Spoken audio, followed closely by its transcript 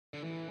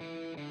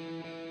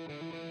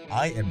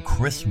I am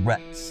Chris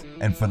Rex,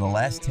 and for the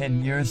last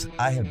 10 years,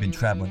 I have been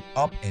traveling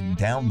up and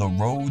down the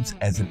roads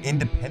as an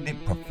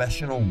independent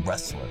professional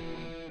wrestler.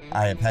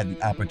 I have had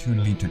the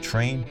opportunity to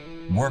train,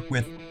 work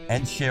with,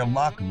 and share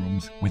locker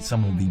rooms with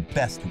some of the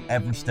best who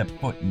ever stepped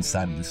foot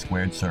inside of the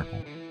squared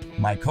circle.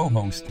 My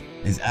co-host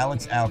is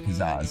Alex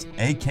Alcazaz,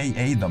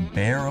 aka the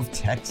Bear of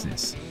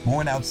Texas.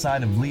 Born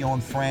outside of Lyon,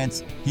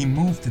 France, he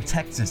moved to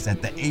Texas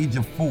at the age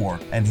of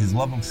 4, and his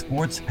love of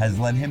sports has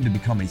led him to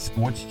become a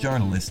sports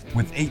journalist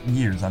with 8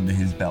 years under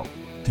his belt.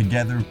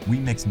 Together, we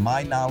mix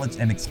my knowledge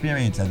and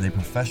experience as a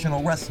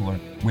professional wrestler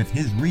with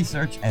his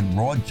research and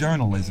raw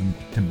journalism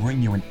to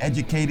bring you an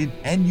educated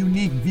and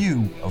unique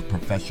view of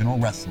professional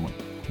wrestling.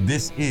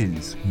 This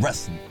is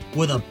Wrestling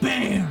with a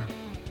Bear.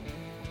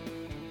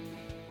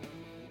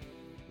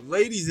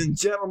 Ladies and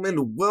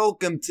gentlemen,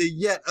 welcome to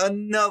yet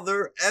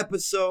another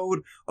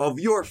episode of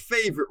your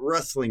favorite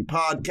wrestling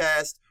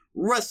podcast,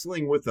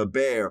 Wrestling with a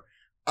Bear.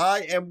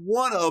 I am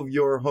one of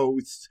your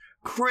hosts,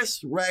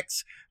 Chris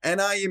Rex, and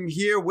I am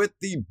here with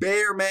the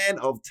Bear Man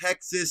of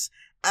Texas,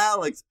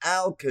 Alex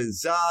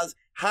Alcazaz.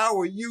 How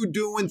are you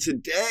doing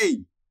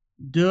today?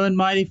 Doing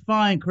mighty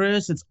fine,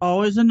 Chris. It's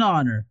always an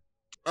honor.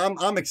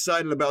 I'm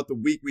excited about the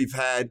week we've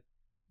had.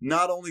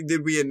 Not only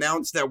did we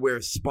announce that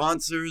we're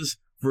sponsors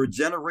for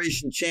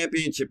Generation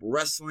Championship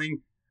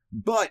Wrestling,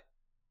 but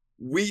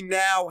we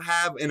now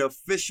have an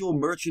official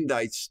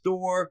merchandise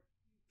store.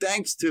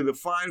 Thanks to the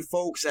fine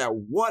folks at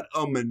What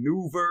a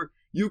Maneuver,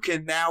 you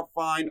can now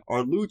find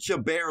our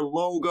Lucha Bear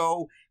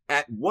logo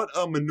at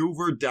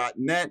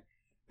whatamaneuver.net.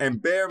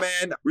 And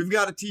Bearman, we've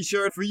got a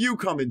t-shirt for you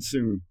coming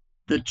soon.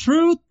 The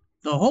truth,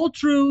 the whole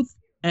truth,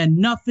 and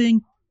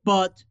nothing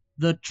but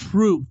the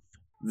truth.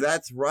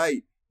 That's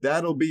right.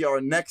 That'll be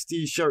our next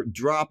t-shirt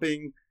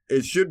dropping.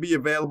 It should be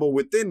available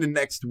within the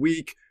next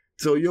week,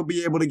 so you'll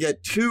be able to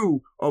get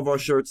 2 of our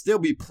shirts.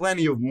 There'll be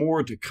plenty of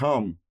more to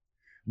come.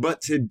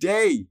 But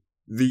today,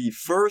 the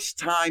first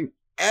time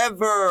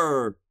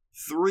ever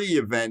 3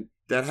 event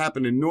that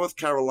happened in North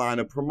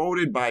Carolina,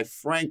 promoted by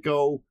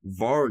Franco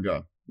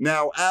Varga.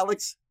 Now,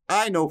 Alex,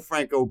 I know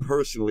Franco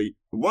personally.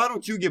 Why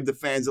don't you give the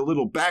fans a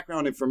little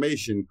background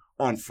information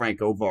on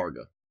Franco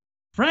Varga?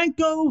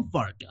 Franco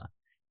Varga,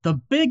 the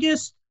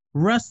biggest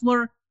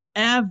wrestler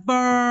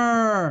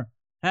ever,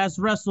 has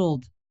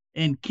wrestled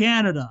in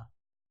Canada,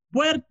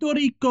 Puerto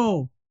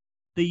Rico,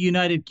 the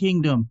United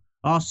Kingdom,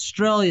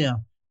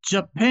 Australia,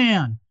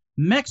 Japan,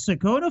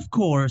 Mexico, and of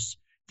course,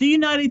 the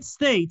United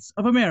States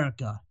of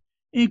America,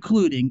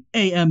 including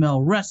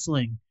AML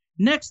Wrestling,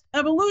 Next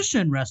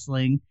Evolution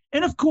Wrestling,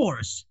 and of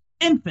course,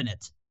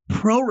 Infinite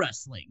Pro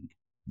Wrestling.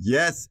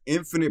 Yes,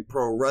 Infinite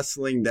Pro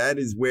Wrestling. That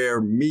is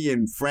where me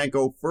and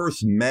Franco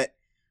first met.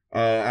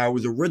 I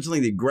was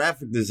originally the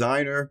graphic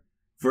designer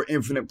for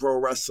Infinite Pro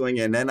Wrestling,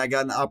 and then I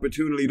got an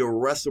opportunity to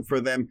wrestle for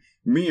them.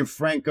 Me and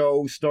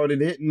Franco started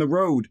hitting the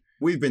road.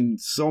 We've been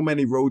so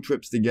many road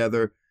trips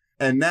together,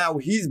 and now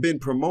he's been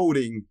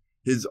promoting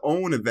his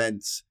own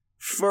events,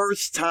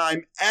 first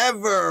time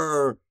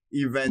ever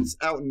events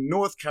out in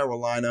North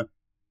Carolina.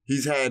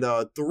 He's had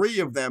 3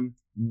 of them.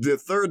 The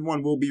third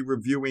one we'll be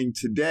reviewing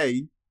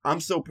today. I'm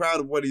so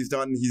proud of what he's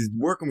done. He's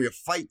working with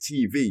Fight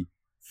TV.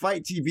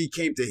 Fight TV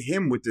came to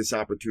him with this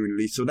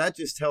opportunity, so that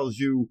just tells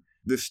you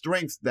the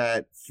strength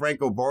that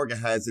Franco Varga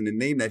has in the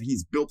name that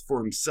he's built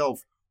for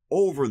himself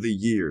over the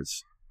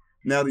years.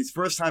 Now, these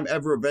first-time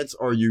ever events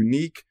are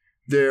unique.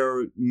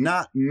 They're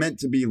not meant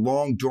to be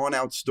long,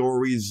 drawn-out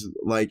stories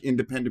like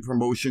independent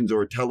promotions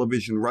or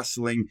television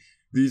wrestling.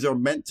 These are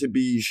meant to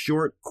be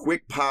short,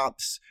 quick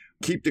pops,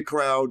 keep the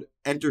crowd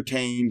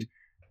entertained.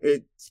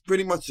 It's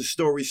pretty much the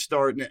story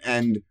start and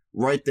end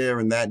right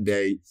there in that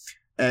day.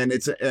 And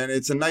it's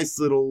a nice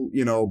little,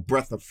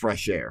 breath of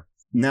fresh air.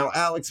 Now,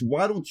 Alex,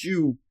 why don't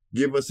you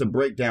give us a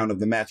breakdown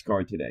of the match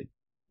card today?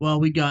 Well,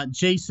 we got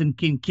Jason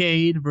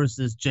Kincaid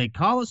versus Jake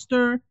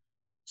Hollister,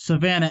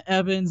 Savannah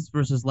Evans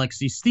versus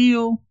Lexi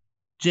Steele,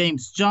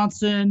 James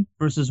Johnson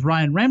versus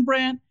Ryan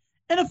Rembrandt,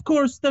 and of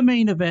course the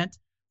main event,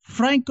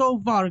 Franco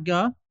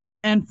Varga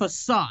and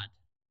Facade.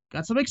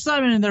 Got some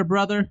excitement in there,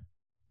 brother.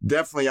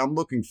 Definitely, I'm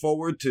looking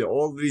forward to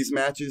all of these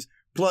matches.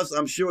 Plus,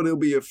 I'm sure there'll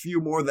be a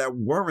few more that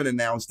weren't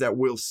announced that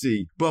we'll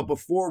see. But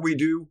before we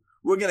do,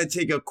 we're going to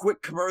take a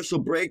quick commercial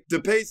break to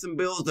pay some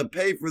bills to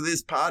pay for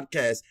this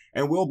podcast.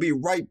 And we'll be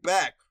right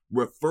back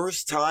with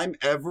First Time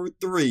Ever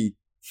 3,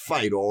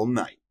 Fight All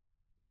Night.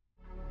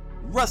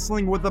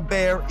 Wrestling with a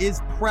Bear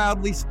is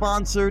proudly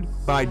sponsored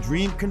by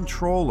Dream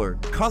Controller,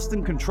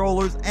 custom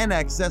controllers and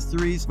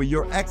accessories for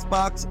your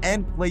Xbox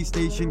and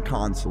PlayStation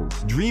consoles.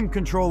 Dream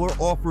Controller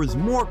offers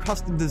more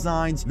custom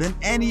designs than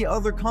any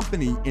other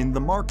company in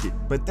the market,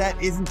 but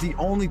that isn't the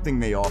only thing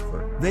they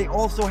offer. They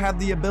also have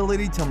the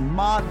ability to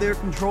mod their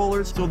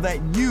controllers so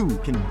that you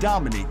can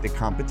dominate the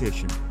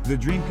competition. The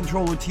Dream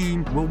Controller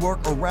team will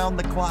work around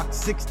the clock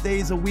 6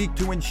 days a week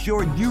to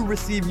ensure you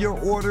receive your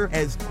order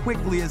as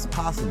quickly as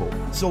possible.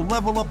 So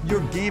level up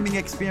your gaming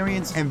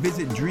experience and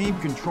visit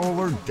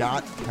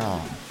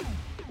dreamcontroller.com.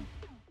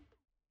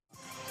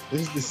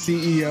 This is the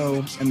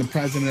CEO and the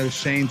president of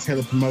Shane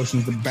Taylor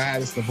Promotions, the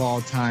baddest of all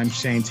time,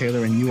 Shane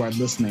Taylor, and you are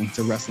listening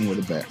to Wrestling with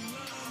a Bear.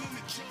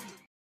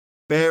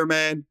 Bear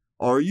Man,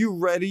 are you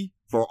ready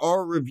for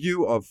our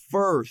review of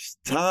First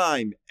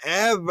Time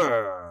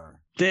Ever?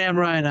 Damn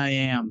right I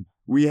am.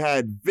 We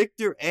had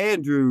Victor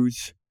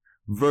Andrews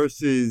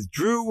versus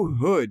Drew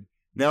Hood.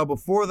 Now,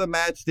 before the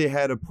match, they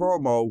had a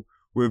promo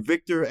where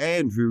Victor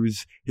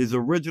Andrews, his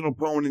original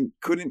opponent,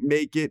 couldn't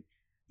make it.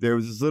 There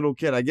was this little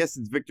kid, I guess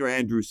it's Victor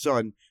Andrews'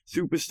 son,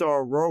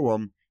 Superstar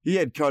Rowan. He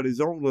had cut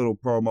his own little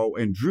promo,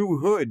 and Drew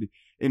Hood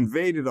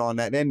invaded on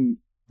that. And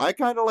I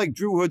kind of like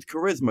Drew Hood's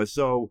charisma,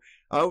 so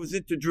I was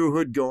into Drew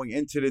Hood going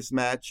into this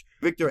match.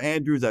 Victor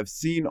Andrews, I've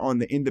seen on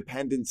the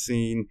independent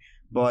scene,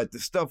 but the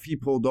stuff he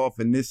pulled off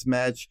in this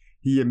match,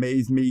 he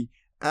amazed me.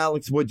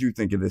 Alex, what'd you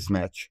think of this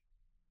match?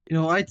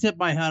 I tip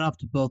my hat off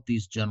to both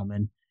these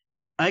gentlemen.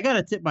 I got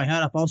to tip my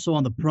hat off also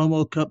on the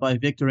promo cut by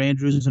Victor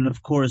Andrews and,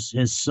 of course,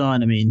 his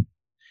son. I mean,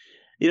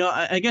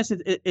 I guess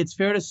it's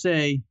fair to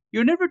say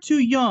you're never too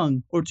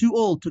young or too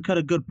old to cut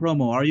a good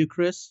promo, are you,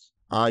 Chris?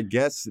 I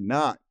guess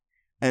not.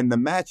 And the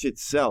match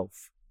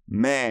itself,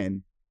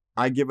 man,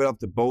 I give it up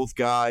to both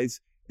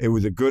guys. It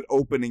was a good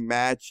opening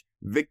match.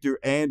 Victor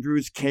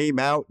Andrews came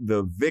out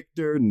the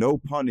victor, no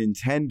pun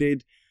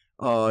intended.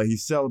 He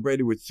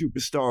celebrated with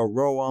Superstar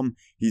Rowan.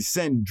 He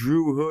sent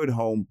Drew Hood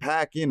home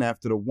packing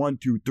after the 1,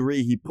 2,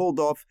 3. He pulled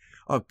off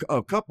a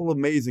couple of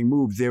amazing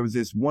moves. There was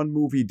this one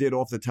move he did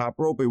off the top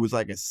rope. It was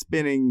like a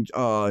spinning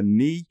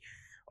knee.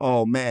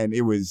 Oh man,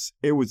 it was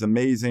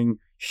amazing.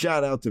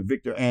 Shout out to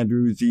Victor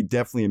Andrews. He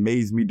definitely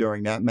amazed me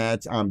during that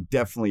match. I'm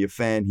definitely a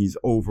fan. He's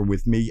over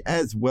with me,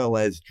 as well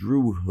as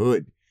Drew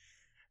Hood.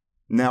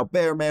 Now,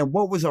 Bear Man,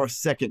 what was our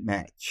second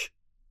match?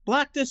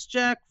 Black Disc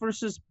Jack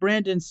versus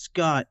Brandon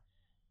Scott.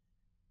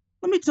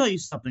 Let me tell you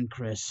something,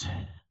 Chris.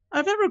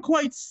 I've never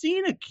quite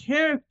seen a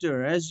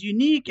character as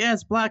unique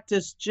as Black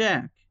Disc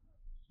Jack.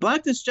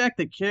 Black Disc Jack,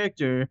 the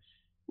character,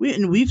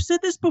 we've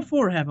said this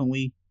before, haven't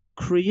we?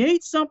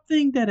 Create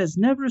something that has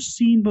never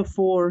seen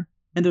before,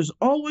 and there's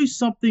always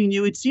something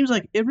new. It seems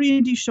like every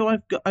indie show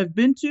I've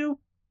been to,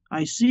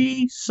 I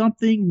see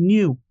something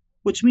new,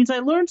 which means I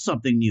learned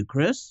something new,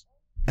 Chris.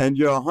 And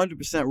you're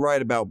 100%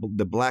 right about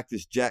the Black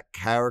Disc Jack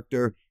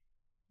character.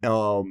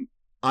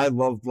 I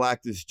love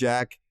Black Disc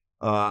Jack.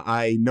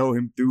 I know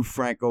him through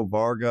Franco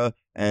Varga,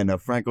 and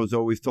Franco's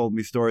always told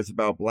me stories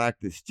about Black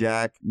Disc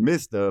Jack.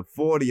 Mr.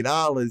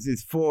 $40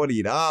 is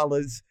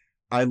 $40.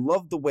 I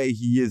love the way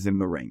he is in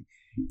the ring.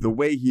 The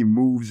way he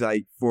moves,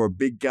 like for a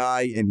big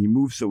guy, and he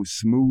moves so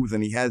smooth,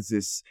 and he has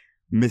this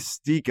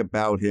mystique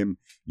about him.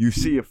 You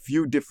see a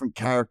few different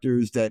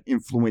characters that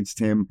influenced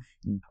him.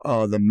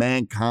 The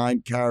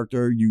Mankind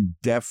character, you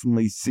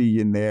definitely see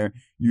in there.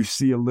 You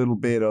see a little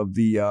bit of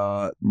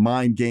the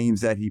mind games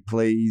that he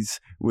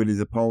plays with his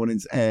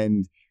opponents,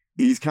 and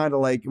he's kind of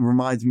like,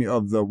 reminds me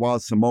of the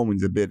Wild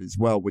Samoans a bit as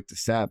well with the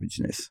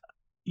savageness.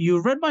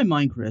 You read my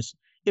mind, Chris.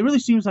 It really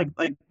seems like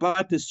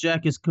Black Disc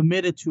Jack is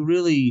committed to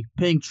really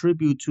paying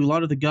tribute to a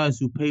lot of the guys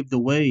who paved the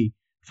way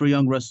for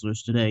young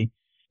wrestlers today.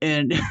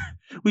 And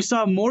we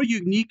saw more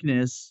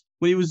uniqueness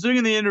when he was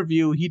doing the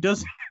interview. He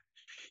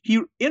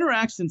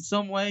interacts in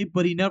some way,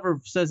 but he never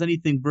says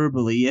anything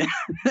verbally.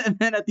 And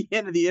then at the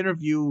end of the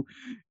interview,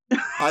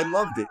 I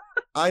loved it.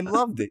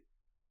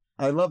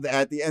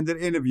 At the end of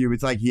the interview,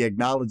 it's like he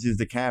acknowledges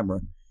the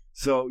camera.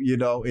 So,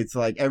 it's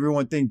like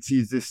everyone thinks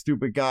he's this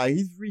stupid guy.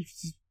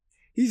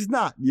 He's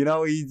not,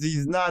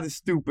 he's not as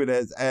stupid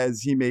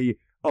as he may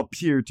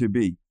appear to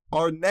be.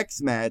 Our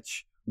next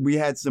match, we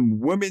had some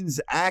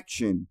women's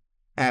action.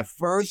 At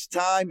First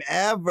Time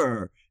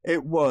Ever,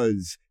 it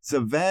was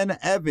Savannah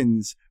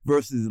Evans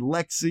versus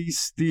Lexi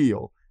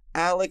Steele.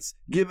 Alex,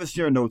 give us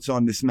your notes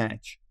on this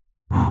match.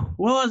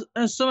 Well,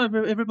 as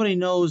everybody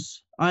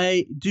knows,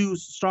 I do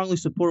strongly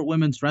support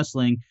women's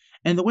wrestling.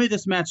 And the way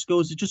this match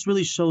goes, it just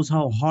really shows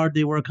how hard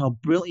they work, how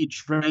brilliantly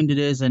trained it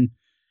is. And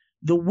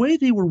the way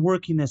they were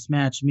working this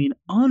match,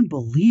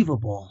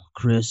 unbelievable,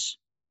 Chris.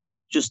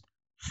 Just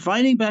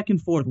fighting back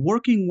and forth,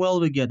 working well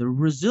together,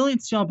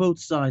 resiliency on both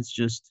sides,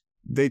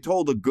 They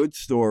told a good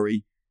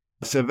story.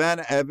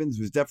 Savannah Evans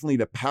was definitely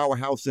the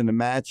powerhouse in the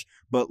match,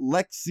 but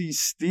Lexi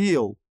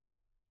Steele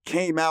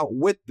came out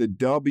with the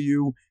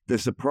W, the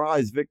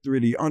surprise victory,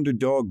 the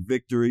underdog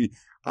victory.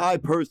 I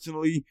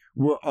personally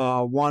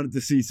wanted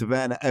to see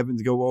Savannah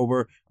Evans go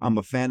over. I'm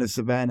a fan of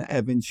Savannah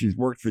Evans. She's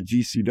worked for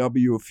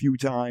GCW a few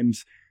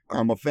times.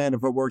 I'm a fan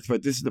of her work,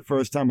 but this is the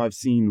first time I've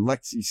seen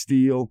Lexi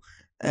Steele,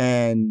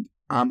 and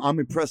I'm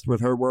impressed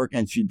with her work,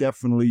 and she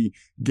definitely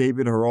gave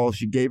it her all.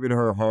 She gave it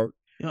her heart.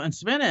 And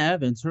Savannah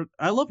Evans,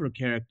 I love her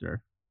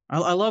character.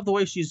 I love the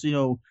way she's,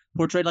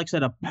 portrayed, like I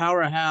said, a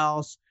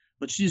powerhouse,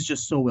 but she's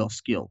just so well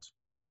skilled.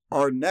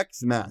 Our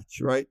next match,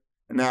 right?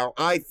 Now,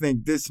 I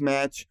think this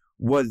match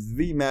was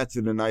the match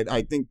of the night.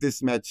 I think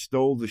this match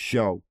stole the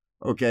show,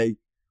 okay?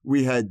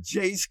 We had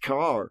Jace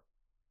Carr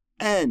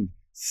and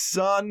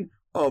son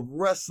of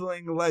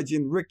wrestling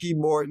legend Ricky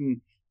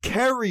Morton,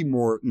 Kerry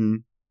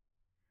Morton,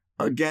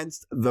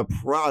 against the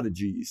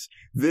Prodigies.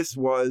 This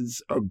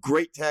was a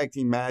great tag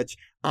team match.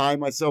 I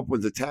myself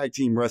was a tag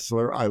team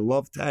wrestler. I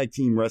love tag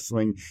team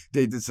wrestling.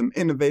 They did some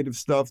innovative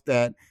stuff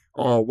that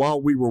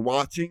while we were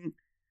watching,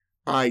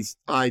 I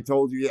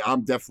told you, yeah,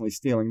 I'm definitely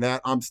stealing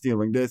that. I'm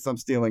stealing this. I'm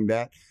stealing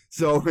that.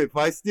 So if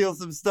I steal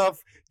some stuff,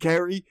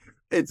 Kerry,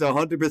 it's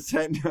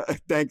 100%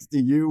 thanks to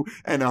you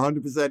and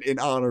 100% in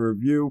honor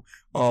of you.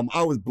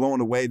 I was blown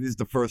away. This is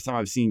the first time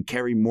I've seen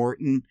Kerry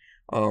Morton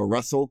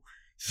wrestle.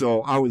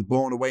 So I was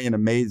blown away and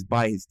amazed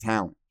by his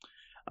talent.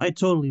 I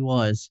totally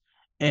was.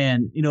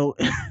 And,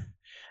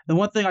 the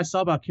one thing I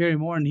saw about Kerry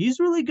Morton, he's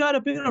really got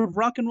a bit of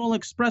rock and roll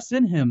express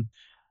in him.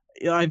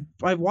 I've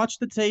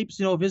watched the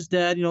tapes, of his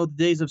dad, the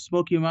days of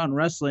Smoky Mountain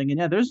Wrestling. And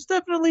yeah, there's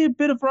definitely a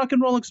bit of rock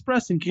and roll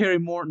express in Kerry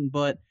Morton.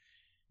 But,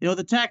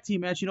 the tag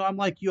team match, I'm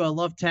like you, I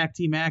love tag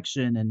team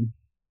action. And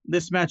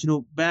this match,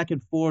 back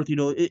and forth,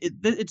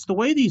 it's the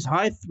way these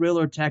high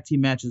thriller tag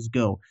team matches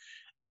go.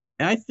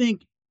 And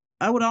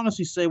I would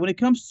honestly say when it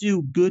comes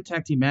to good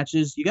tag team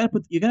matches, you gotta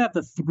have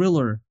the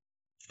thriller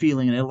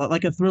feeling in it,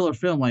 like a thriller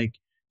film. Like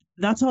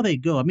that's how they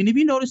go. I mean, if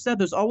you notice that,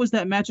 there's always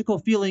that magical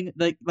feeling,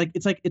 like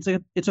it's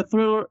a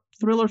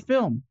thriller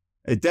film.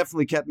 It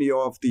definitely kept me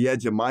off the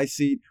edge of my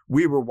seat.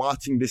 We were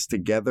watching this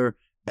together,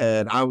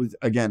 and I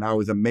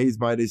was amazed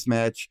by this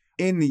match.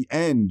 In the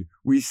end,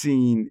 we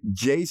seen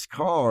Jace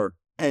Carr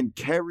and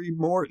Kerry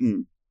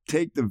Morton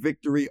take the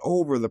victory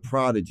over the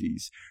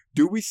Prodigies.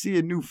 Do we see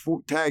a new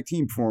tag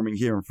team forming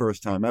here in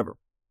First Time Ever?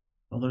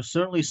 Well, there's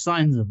certainly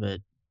signs of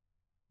it,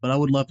 but I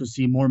would love to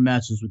see more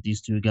matches with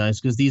these two guys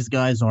because these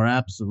guys are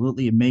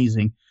absolutely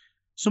amazing.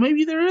 So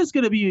maybe there is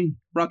going to be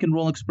Rock and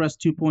Roll Express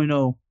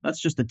 2.0. That's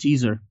just a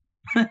teaser.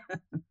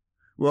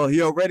 Well,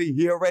 he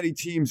already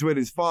teams with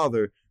his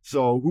father,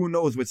 so who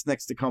knows what's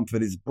next to come for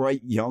this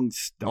bright young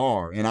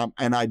star. And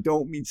I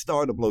don't mean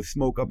star to blow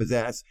smoke up his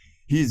ass.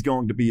 He's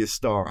going to be a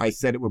star. I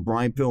said it with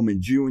Brian Pillman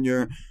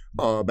Jr.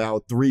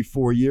 About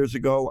 3-4 years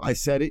ago. I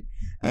said it,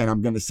 and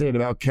I'm going to say it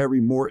about Kerry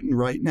Morton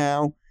right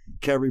now.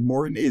 Kerry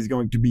Morton is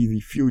going to be the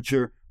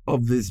future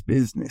of this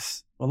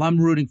business. Well, I'm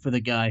rooting for the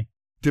guy.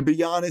 To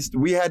be honest,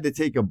 we had to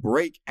take a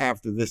break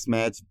after this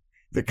match.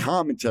 The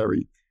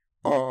commentary,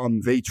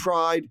 they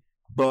tried,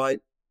 but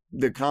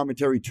the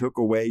commentary took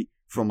away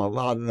from a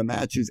lot of the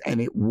matches,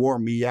 and it wore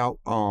me out.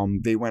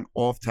 They went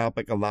off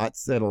topic a lot,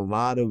 said a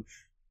lot of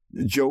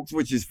jokes,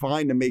 which is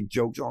fine to make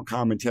jokes on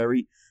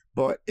commentary,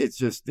 but it's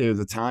just there's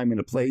a time and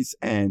a place,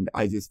 and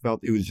I just felt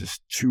it was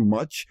just too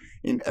much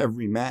in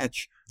every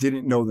match.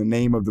 Didn't know the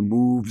name of the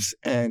moves,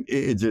 and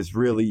it just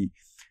really,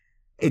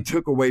 it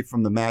took away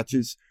from the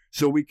matches.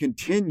 So we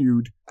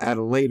continued at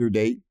a later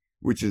date,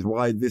 which is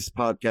why this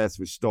podcast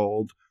was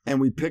stalled,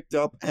 and we picked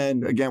up,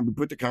 and again, we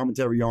put the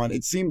commentary on.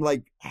 It seemed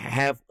like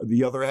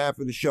the other half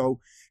of the show,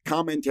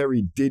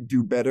 commentary did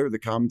do better, the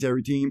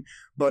commentary team,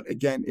 but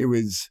again, it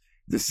was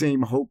the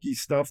same hokey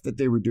stuff that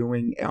they were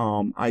doing.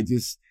 I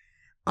just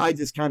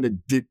kind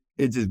of did,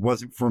 it just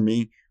wasn't for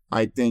me.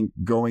 I think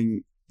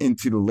going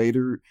into the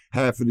later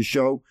half of the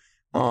show,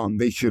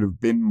 they should have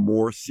been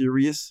more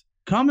serious.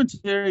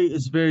 Commentary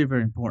is very,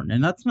 very important.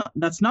 And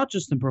that's not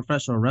just in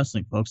professional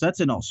wrestling, folks. That's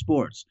in all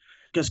sports.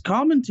 Because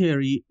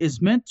commentary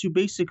is meant to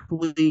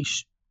basically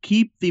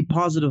keep the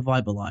positive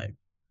vibe alive.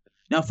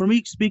 Now, for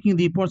me, speaking of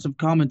the importance of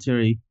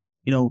commentary,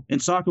 in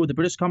soccer with the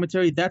British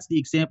commentary, that's the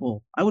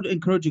example. I would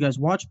encourage you guys,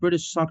 watch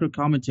British soccer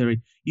commentary.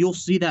 You'll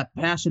see that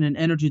passion and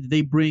energy that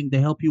they bring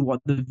to help you,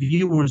 what the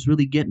viewers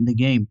really get in the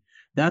game.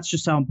 That's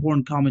just how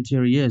important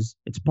commentary is.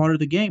 It's part of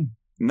the game.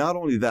 Not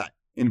only that,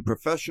 in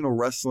professional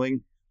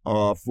wrestling,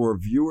 for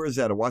viewers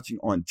that are watching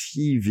on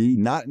TV,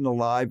 not in a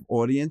live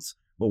audience,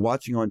 but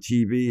watching on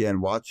TV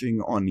and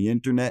watching on the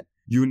internet,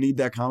 you need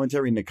that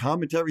commentary. And the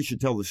commentary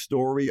should tell the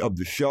story of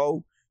the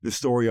show, the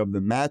story of the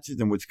matches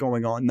and what's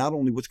going on, not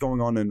only what's going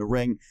on in the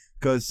ring,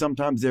 because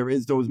sometimes there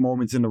is those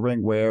moments in the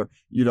ring where,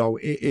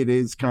 it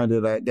is kind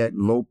of that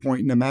low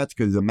point in the match,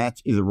 because the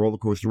match is a roller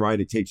coaster ride.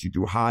 It takes you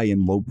through high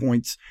and low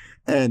points.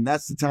 And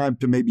that's the time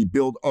to maybe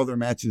build other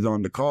matches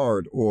on the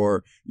card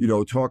or,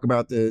 talk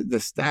about the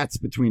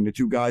stats between the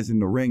two guys in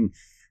the ring.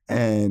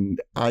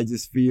 And I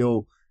just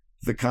feel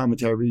the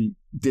commentary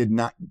did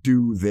not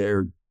do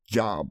their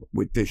job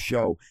with this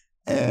show.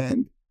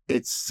 And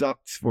it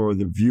sucks for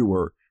the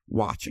viewer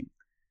watching.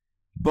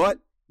 But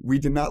we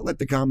did not let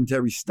the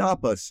commentary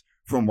stop us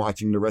from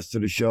watching the rest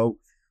of the show.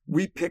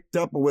 We picked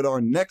up with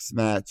our next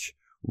match,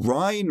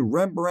 Ryan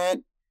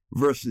Rembrandt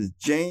versus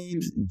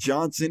James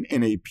Johnson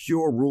in a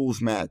Pure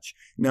Rules match.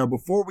 Now,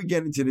 before we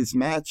get into this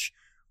match,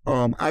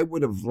 I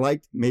would have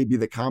liked maybe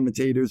the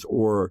commentators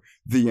or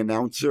the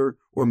announcer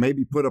or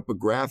maybe put up a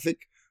graphic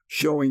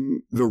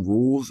showing the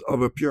rules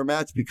of a pure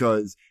match,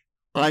 because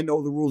I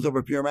know the rules of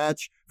a pure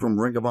match from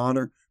Ring of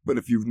Honor, but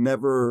if you've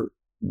never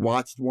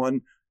watched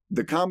one,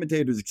 the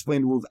commentators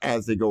explain the rules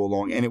as they go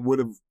along, and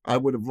I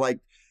would have liked,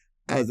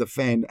 as a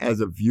fan, as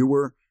a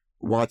viewer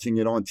watching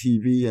it on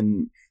TV,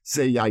 and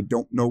say I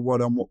don't know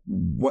what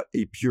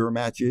a pure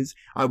match is.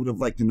 I would have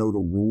liked to know the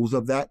rules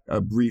of that,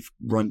 a brief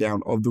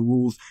rundown of the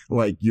rules.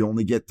 Like you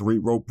only get 3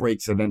 rope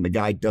breaks and then the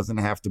guy doesn't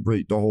have to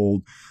break the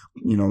hold,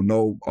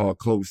 no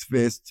closed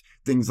fists,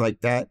 things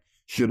like that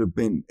should have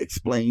been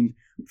explained.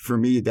 For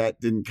me,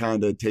 that didn't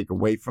kind of take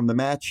away from the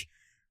match,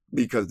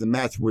 because the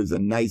match was a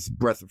nice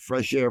breath of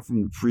fresh air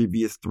from the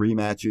previous 3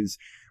 matches.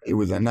 It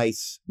was a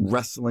nice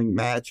wrestling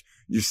match.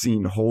 You've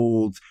seen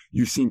holds.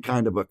 You've seen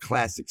kind of a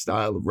classic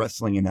style of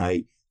wrestling, and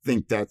I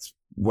think that's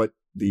what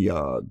the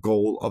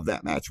goal of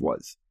that match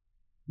was.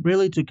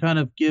 Really to kind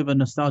of give a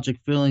nostalgic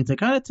feeling, to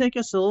kind of take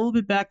us a little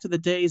bit back to the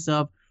days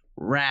of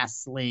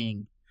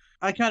wrestling.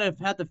 I kind of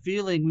had the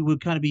feeling we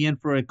would kind of be in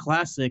for a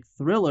classic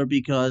thriller,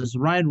 because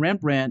Ryan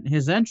Rembrandt,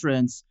 his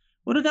entrance,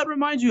 what did that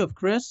remind you of,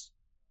 Chris?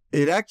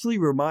 It actually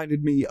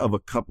reminded me of a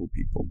couple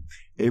people.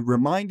 It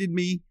reminded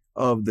me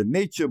of the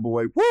Nature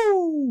Boy,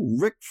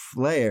 Ric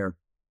Flair,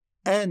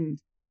 and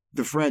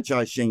the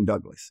franchise Shane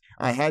Douglas.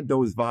 I had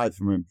those vibes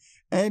from him.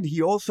 And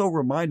he also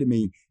reminded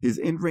me, his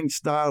in-ring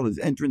style, his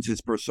entrance,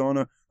 his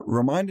persona,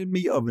 reminded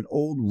me of an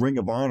old Ring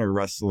of Honor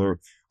wrestler.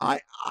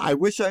 I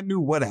wish I knew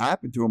what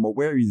happened to him or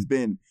where he's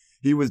been.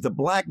 He was the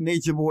Black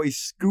Nature Boy,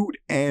 Scoot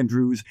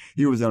Andrews.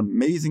 He was an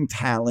amazing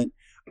talent,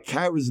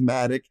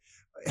 charismatic,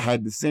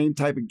 had the same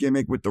type of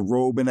gimmick with the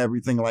robe and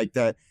everything like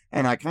that.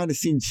 And I kind of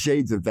seen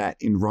shades of that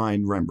in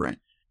Ryan Rembrandt.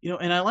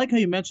 And I like how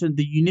you mentioned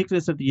the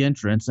uniqueness of the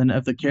entrance and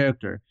of the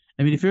character.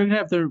 I mean, if you're going to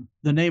have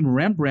the name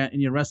Rembrandt in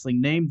your wrestling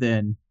name,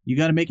 then you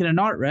got to make it an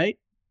art, right?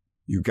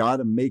 You got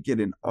to make it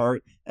an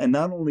art. And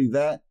not only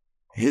that,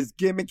 his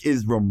gimmick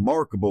is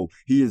remarkable.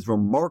 He is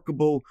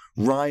remarkable,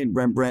 Ryan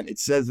Rembrandt. It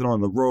says it on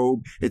the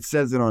robe. It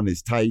says it on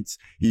his tights.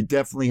 He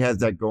definitely has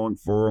that going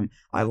for him.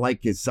 I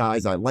like his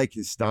size. I like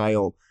his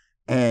style.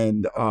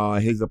 And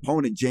his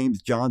opponent,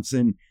 James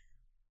Johnson,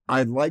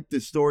 I liked the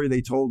story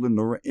they told in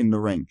the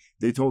ring.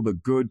 They told a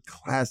good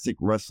classic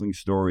wrestling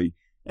story.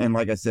 And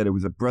like I said, it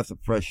was a breath of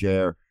fresh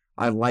air.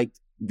 I liked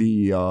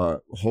the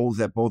holes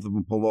that both of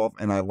them pull off.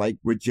 And I liked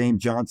with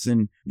James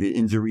Johnson, the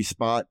injury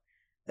spot.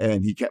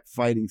 And he kept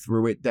fighting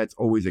through it. That's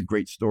always a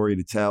great story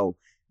to tell.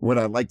 What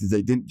I liked is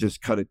they didn't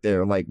just cut it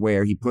there, like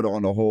where he put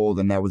on a hold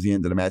and that was the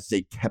end of the match.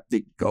 They kept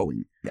it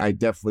going. I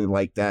definitely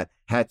like that.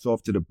 Hats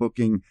off to the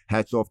booking.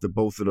 Hats off to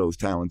both of those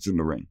talents in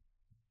the ring.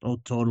 Oh,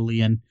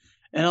 totally. And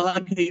I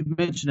like how you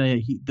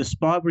mentioned the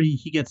spot where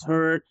he gets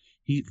hurt,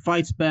 he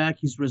fights back,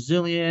 he's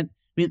resilient.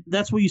 I mean,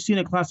 that's what you see in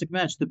a classic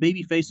match. The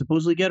babyface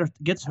supposedly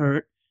gets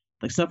hurt,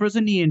 like suffers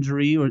a knee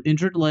injury or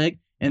injured leg,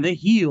 and they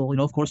heal,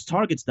 of course,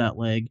 targets that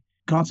leg,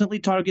 constantly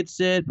targets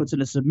it, puts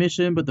in a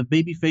submission, but the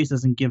babyface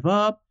doesn't give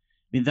up.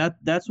 I mean,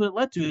 that's what it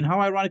led to. And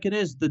how ironic it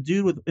is, the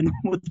dude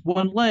with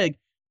one leg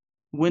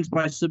wins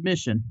by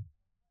submission.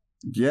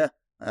 Yeah.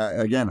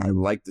 Again, I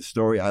like the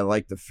story. I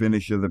like the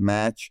finish of the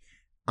match.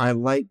 I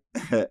like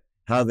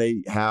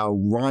how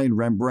Ryan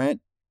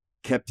Rembrandt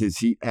kept his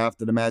heat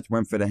after the match,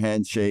 went for the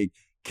handshake,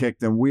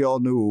 kicked him. We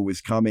all knew it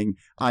was coming.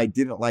 I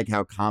didn't like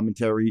how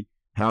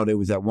there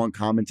was that one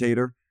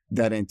commentator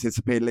that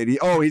anticipated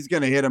it. He's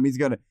going to hit him. He's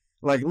going to,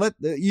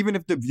 even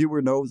if the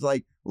viewer knows,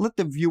 let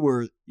the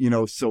viewer,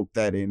 soak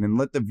that in and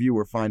let the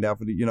viewer find out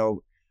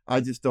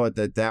I just thought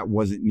that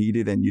wasn't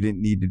needed and you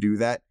didn't need to do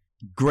that.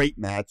 Great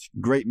match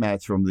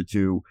from the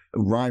two.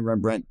 Ryan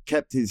Rembrandt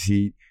kept his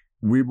heat.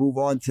 We move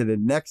on to the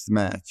next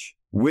match,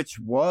 which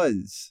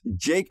was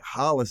Jake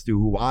Hollister,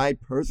 who I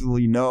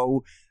personally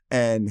know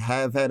and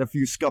have had a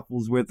few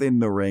scuffles with in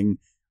the ring,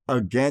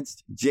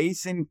 against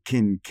Jason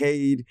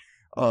Kincaid.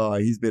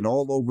 He's been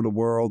all over the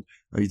world.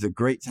 He's a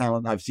great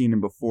talent. I've seen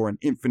him before in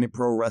Infinite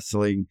Pro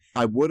Wrestling.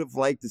 I would have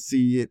liked to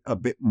see it a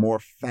bit more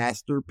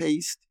faster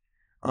paced.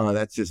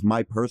 That's just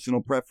my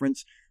personal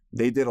preference.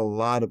 They did a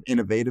lot of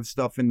innovative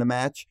stuff in the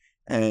match.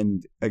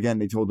 And again,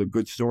 they told a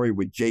good story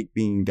with Jake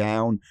being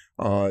down.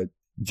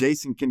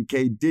 Jason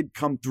Kincaid did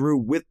come through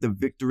with the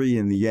victory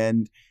in the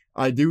end.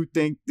 I do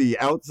think the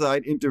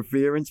outside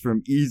interference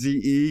from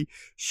Eazy-E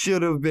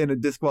should have been a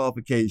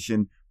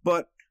disqualification,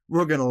 but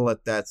we're going to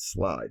let that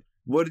slide.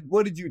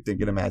 What did you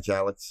think of the match,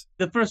 Alex?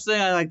 The first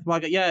thing I liked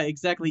about it, yeah,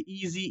 exactly.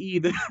 Eazy-E,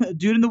 the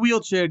dude in the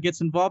wheelchair,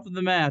 gets involved in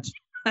the match.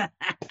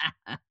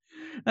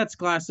 That's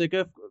classic.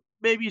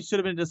 Maybe it should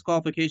have been a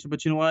disqualification,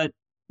 but you know what?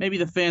 Maybe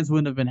the fans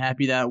wouldn't have been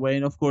happy that way.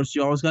 And of course,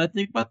 you always got to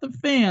think about the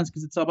fans,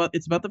 because it's about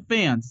the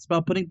fans. It's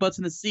about putting butts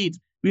in the seats.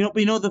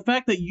 We know the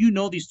fact that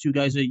these two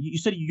guys. You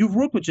said you've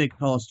worked with Jake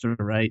Hollister,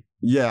 right?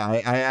 Yeah,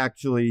 I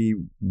actually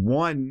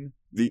won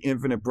the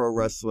Infinite Pro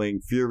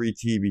Wrestling Fury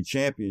TV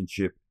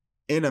Championship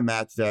in a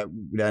match that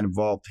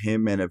involved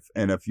him and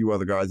a few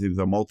other guys. It was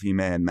a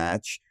multi-man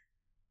match,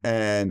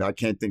 and I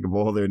can't think of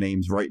all their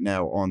names right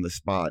now on the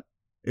spot.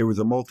 It was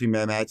a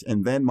multi-man match,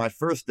 and then my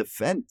first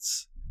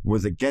defense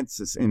was against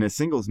this in a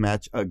singles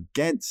match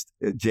against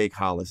Jake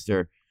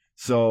Hollister.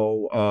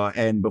 So,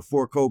 and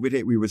before COVID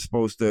hit, we were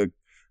supposed to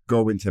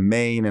go into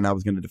Maine, and I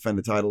was going to defend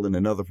the title in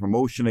another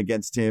promotion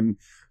against him.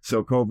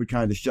 So COVID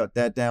kind of shut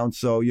that down.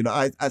 So,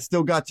 I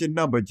still got your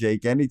number,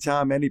 Jake.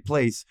 Anytime, any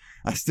place,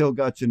 I still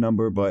got your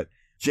number. But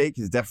Jake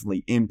has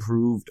definitely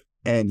improved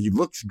And he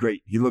looks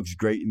great. He looks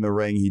great in the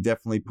ring. He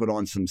definitely put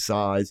on some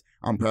size.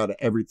 I'm proud of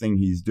everything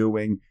he's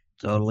doing.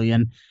 Totally.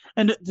 And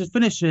to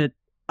finish it,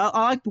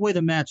 I like the way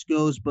the match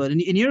goes, but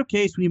in your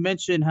case, when you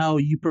mentioned how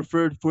you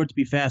preferred for it to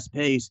be fast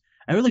paced,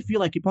 I really feel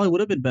like it probably would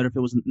have been better if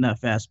it wasn't that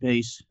fast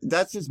paced.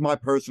 That's just my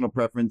personal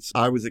preference.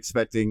 I was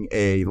expecting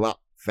a lot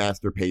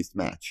faster paced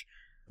match.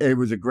 It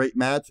was a great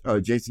match.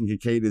 Jason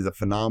Kincaid is a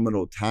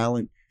phenomenal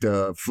talent.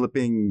 The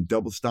flipping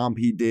double stomp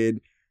he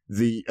did,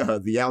 the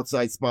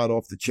outside spot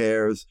off the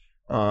chairs,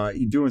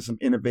 he's doing some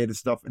innovative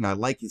stuff, and I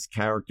like his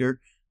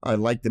character. I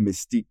like the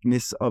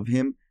mystiqueness of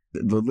him.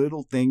 The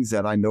little things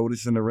that I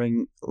notice in the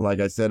ring, like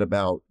I said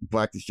about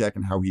Blackest Jack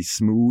and how he's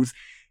smooth,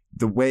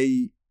 the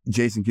way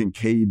Jason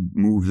Kincaid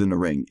moves in the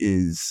ring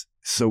is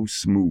so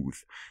smooth.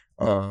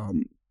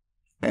 And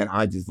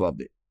I just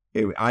loved it.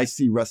 I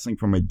see wrestling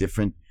from a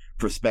different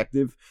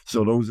perspective.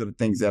 So those are the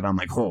things that I'm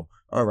like, oh,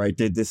 all right,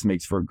 this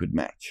makes for a good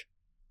match.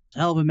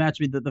 Hell of a match.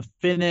 I mean, the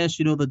finish,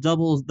 the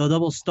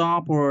double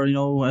stomp, or,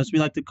 as we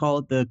like to call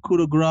it, the coup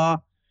de grace.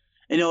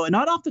 And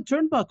not off the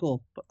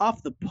turnbuckle, but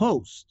off the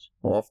post.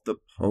 Off the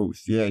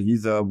post. Yeah,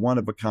 he's a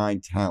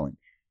one-of-a-kind talent.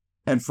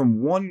 And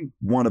from one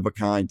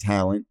one-of-a-kind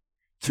talent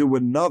to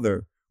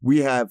another, we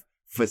have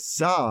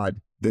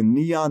Facade, the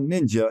Neon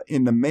Ninja,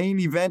 in the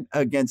main event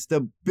against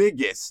the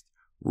biggest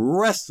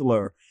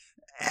wrestler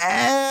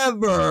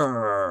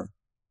ever,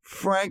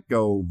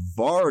 Franco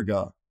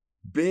Varga,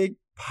 Big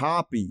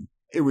Papi.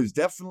 It was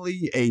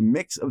definitely a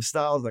mix of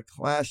styles, a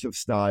clash of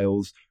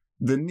styles.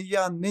 The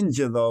Neon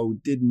Ninja, though,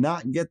 did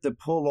not get to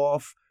pull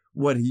off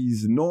what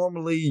he's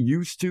normally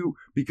used to,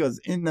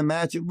 because in the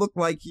match, it looked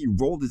like he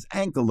rolled his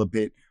ankle a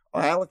bit.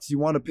 Alex, you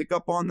want to pick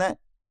up on that?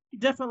 He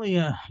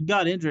definitely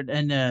got injured.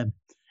 And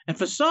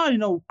Facade,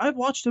 I've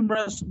watched him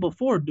wrestle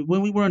before.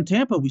 When we were in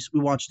Tampa, we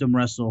watched him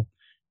wrestle.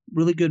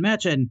 Really good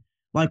match. And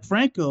like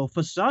Franco,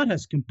 Facade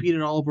has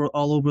competed all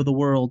over the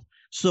world.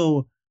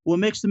 So what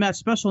makes the match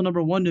special,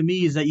 number one, to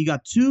me, is that you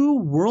got two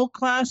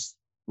world-class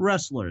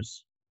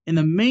wrestlers in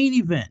the main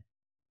event.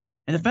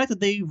 And the fact that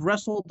they've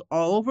wrestled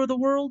all over the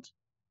world,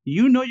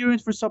 you're in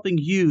for something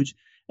huge.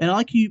 And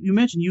like you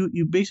mentioned,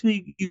 you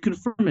basically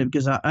confirm it,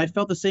 because I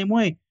felt the same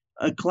way.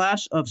 A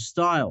clash of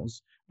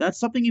styles. That's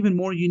something even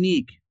more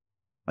unique.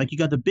 Like, you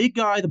got the big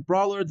guy, the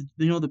brawler,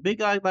 the big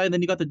guy, and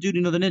then you got the dude,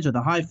 the ninja,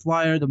 the high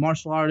flyer, the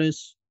martial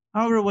artist,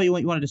 however way you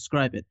want to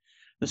describe it.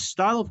 The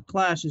style of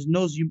clash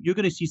knows you're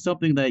going to see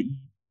something that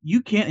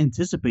you can't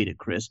anticipate it,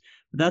 Chris.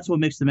 But that's what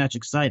makes the match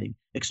exciting.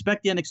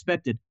 Expect the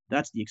unexpected.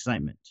 That's the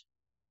excitement.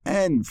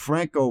 And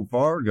Franco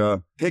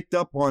Varga picked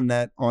up on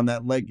that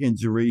leg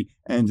injury,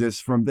 and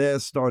just from there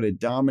started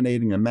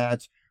dominating the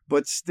match.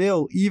 But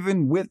still,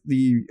 even with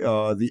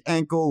the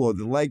ankle or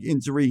the leg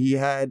injury he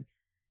had,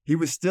 he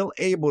was still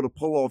able to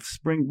pull off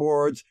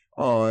springboards,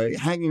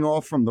 hanging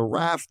off from the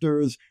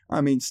rafters.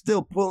 I mean,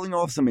 still pulling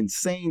off some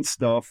insane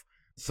stuff.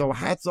 So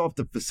hats off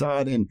to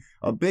Facade, and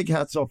a big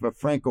hats off to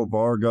Franco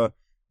Varga.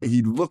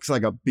 He looks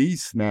like a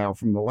beast now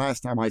from the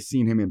last time I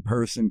seen him in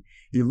person.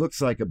 He looks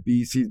like a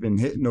beast. He's been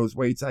hitting those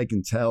weights, I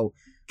can tell.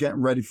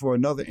 Getting ready for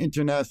another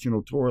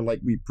international tour, like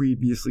we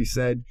previously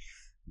said.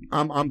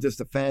 I'm just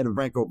a fan of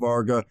Franco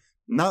Varga,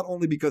 not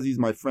only because he's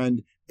my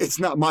friend. It's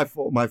not my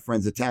fault my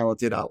friends are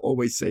talented. I'll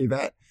always say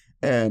that.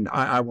 And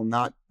I will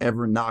not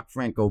ever knock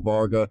Franco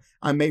Varga.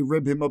 I may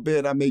rib him a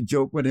bit. I may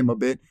joke with him a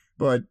bit,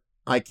 but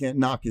I can't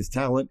knock his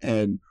talent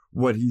and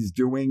what he's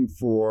doing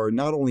for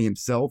not only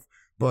himself,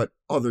 but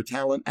other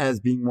talent, as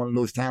being one of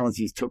those talents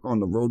he's took on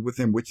the road with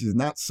him, which is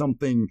not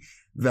something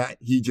that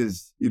he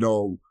just,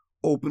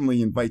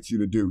 openly invites you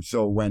to do.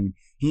 So when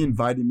he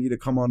invited me to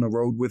come on the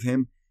road with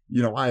him,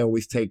 I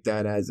always take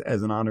that as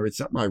an honor. It's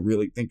something I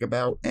really think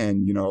about.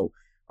 And,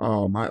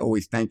 I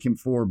always thank him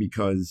for,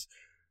 because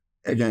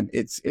again,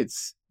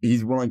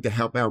 he's willing to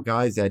help out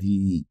guys that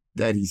he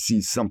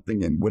sees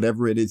something in,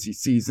 whatever it is he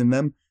sees in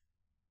them,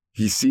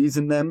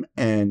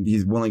 and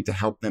he's willing to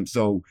help them.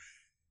 So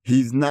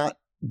he's not,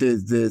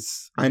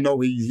 I know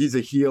he's a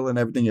heel and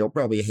everything. He'll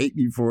probably hate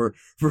me for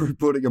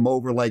putting him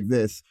over like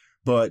this,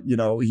 but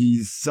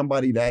he's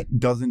somebody that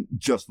doesn't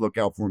just look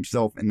out for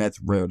himself, and that's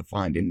rare to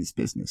find in this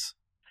business.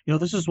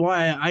 This is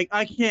why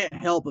I can't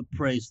help but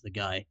praise the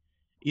guy.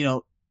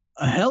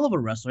 A hell of a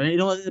wrestler.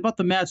 About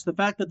the match, the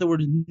fact that there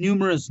were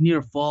numerous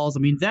near falls. I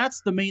mean,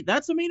 that's the main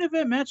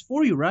event match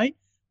for you, right?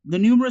 The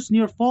numerous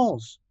near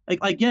falls.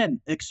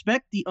 Again,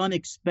 expect the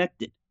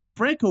unexpected.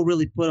 Franco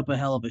really put up a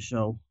hell of a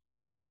show.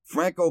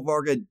 Franco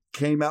Varga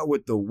came out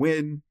with the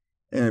win,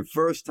 and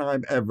first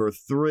time ever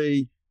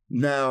 3.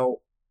 Now,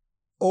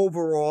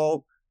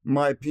 overall,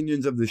 my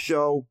opinions of the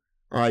show,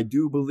 I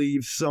do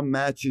believe some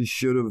matches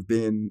should have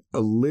been a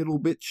little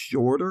bit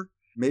shorter.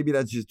 Maybe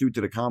that's just due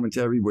to the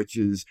commentary, which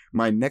is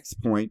my next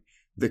point.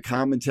 The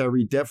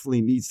commentary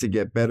definitely needs to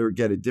get better,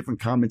 get a different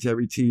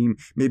commentary team,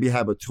 maybe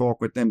have a talk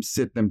with them,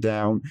 sit them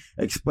down,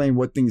 explain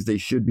what things they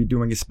should be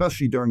doing,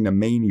 especially during the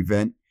main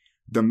event.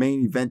 The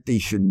main event, they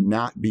should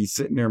not be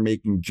sitting there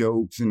making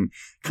jokes, and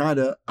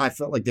I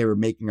felt like they were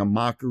making a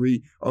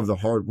mockery of the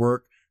hard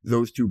work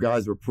those two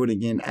guys were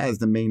putting in as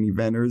the main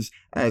eventers,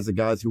 as the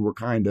guys who were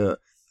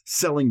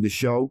selling the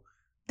show.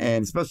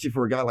 And especially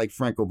for a guy like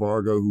Franco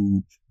Varga,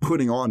 who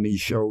putting on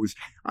these shows,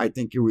 I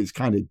think it was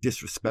kind of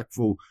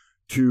disrespectful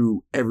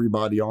to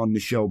everybody on the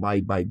show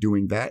by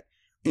doing that.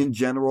 In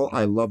general,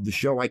 I love the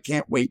show. I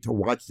can't wait to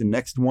watch the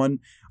next one.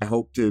 I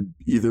hope to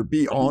either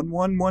be on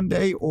one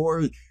day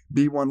or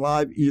be one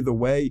live. Either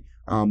way,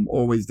 I'm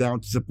always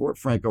down to support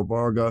Franco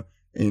Varga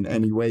in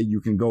any way.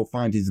 You can go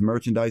find his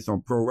merchandise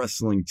on Pro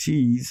Wrestling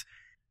Tees.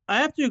 I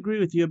have to agree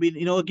with you. I mean,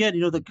 again,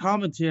 the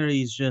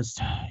commentary is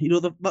just,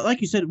 like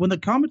you said, when the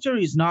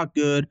commentary is not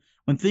good,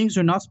 when things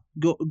are not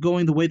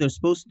going the way they're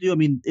supposed to do, I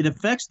mean, it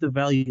affects the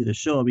value of the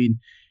show. I mean,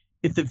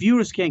 if the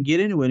viewers can't get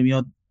into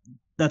it,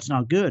 that's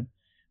not good.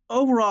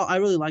 Overall, I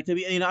really liked it.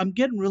 I mean, I'm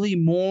getting really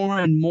more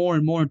and more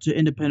and more into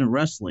independent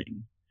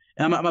wrestling,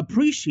 and I'm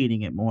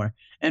appreciating it more.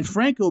 And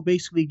Franco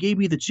basically gave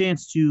me the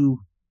chance to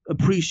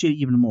appreciate it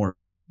even more.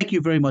 Thank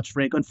you very much,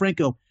 Franco. And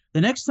Franco,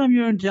 the next time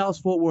you're in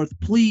Dallas-Fort Worth,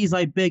 please,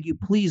 I beg you,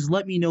 please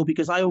let me know,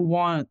 because I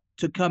want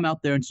to come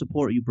out there and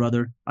support you,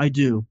 brother. I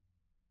do.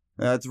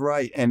 That's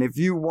right. And if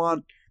you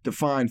want to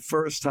find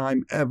First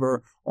Time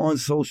Ever on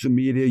social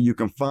media, you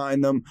can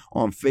find them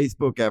on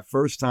Facebook at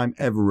First Time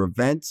Ever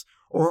Events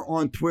or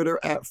on Twitter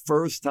at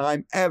First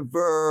Time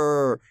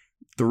Ever.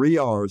 3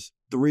 R's.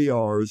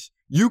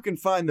 You can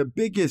find the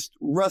biggest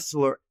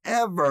wrestler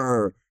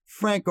ever,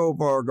 Franco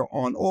Varga,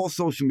 on all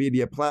social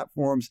media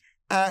platforms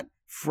at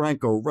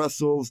Franco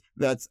Wrestles.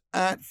 That's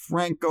at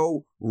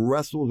Franco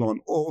Wrestles on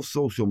all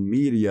social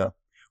media.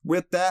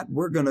 With that,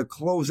 we're going to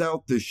close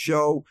out the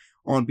show.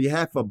 On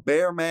behalf of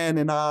Bearman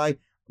and I,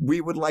 we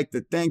would like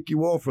to thank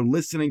you all for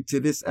listening to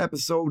this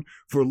episode,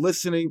 for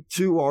listening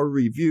to our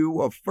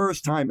review of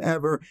First Time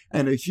Ever,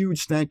 and a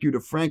huge thank you to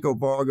Franco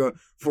Varga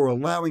for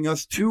allowing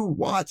us to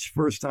watch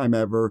First Time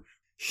Ever.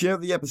 Share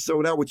the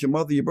episode out with your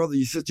mother, your brother,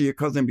 your sister, your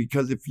cousin,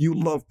 because if you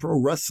love pro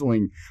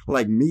wrestling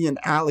like me and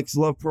Alex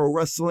love pro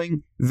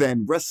wrestling,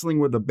 then Wrestling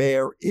with a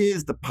Bear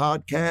is the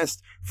podcast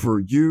for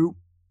you.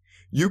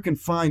 You can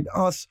find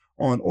us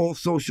on all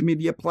social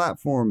media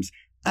platforms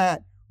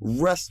at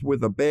Rest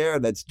with a Bear.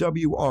 That's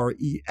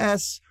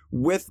WRES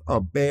with a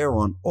Bear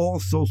on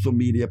all social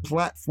media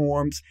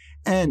platforms.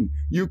 And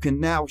you can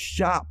now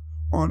shop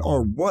on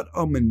our What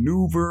a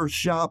Maneuver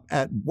shop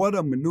at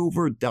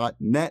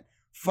whatamaneuver.net.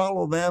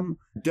 Follow them,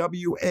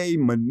 WA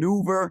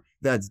Maneuver.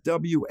 That's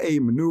WA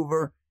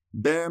Maneuver.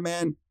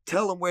 Bearman,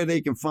 tell them where they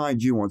can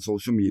find you on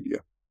social media.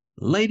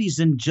 Ladies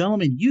and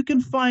gentlemen, you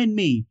can find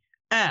me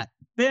at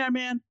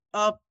Bearman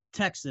of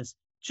Texas.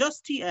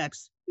 Just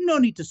TX. No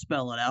need to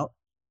spell it out.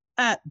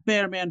 At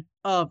Bearman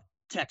of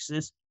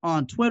Texas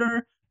on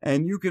Twitter.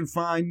 And you can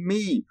find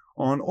me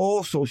on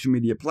all social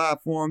media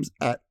platforms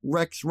at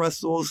Rex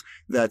Wrestles.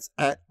 That's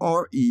at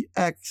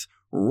REX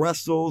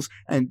Wrestles.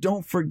 And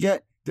don't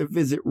forget to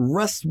visit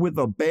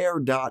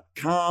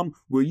restwithabear.com,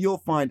 where you'll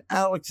find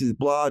Alex's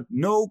blog,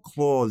 No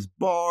Claws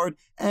Barred,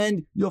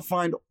 and you'll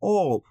find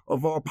all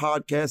of our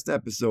podcast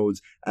episodes,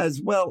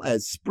 as well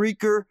as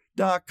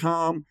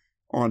Spreaker.com,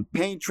 on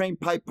Pain Train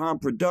Pipe Bomb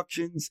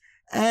Productions,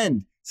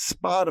 and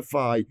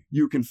Spotify.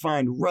 You can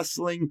find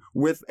Wrestling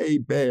with a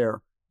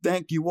Bear.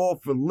 Thank you all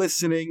for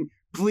listening.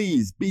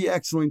 Please be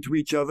excellent to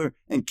each other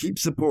and keep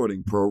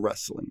supporting pro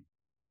wrestling.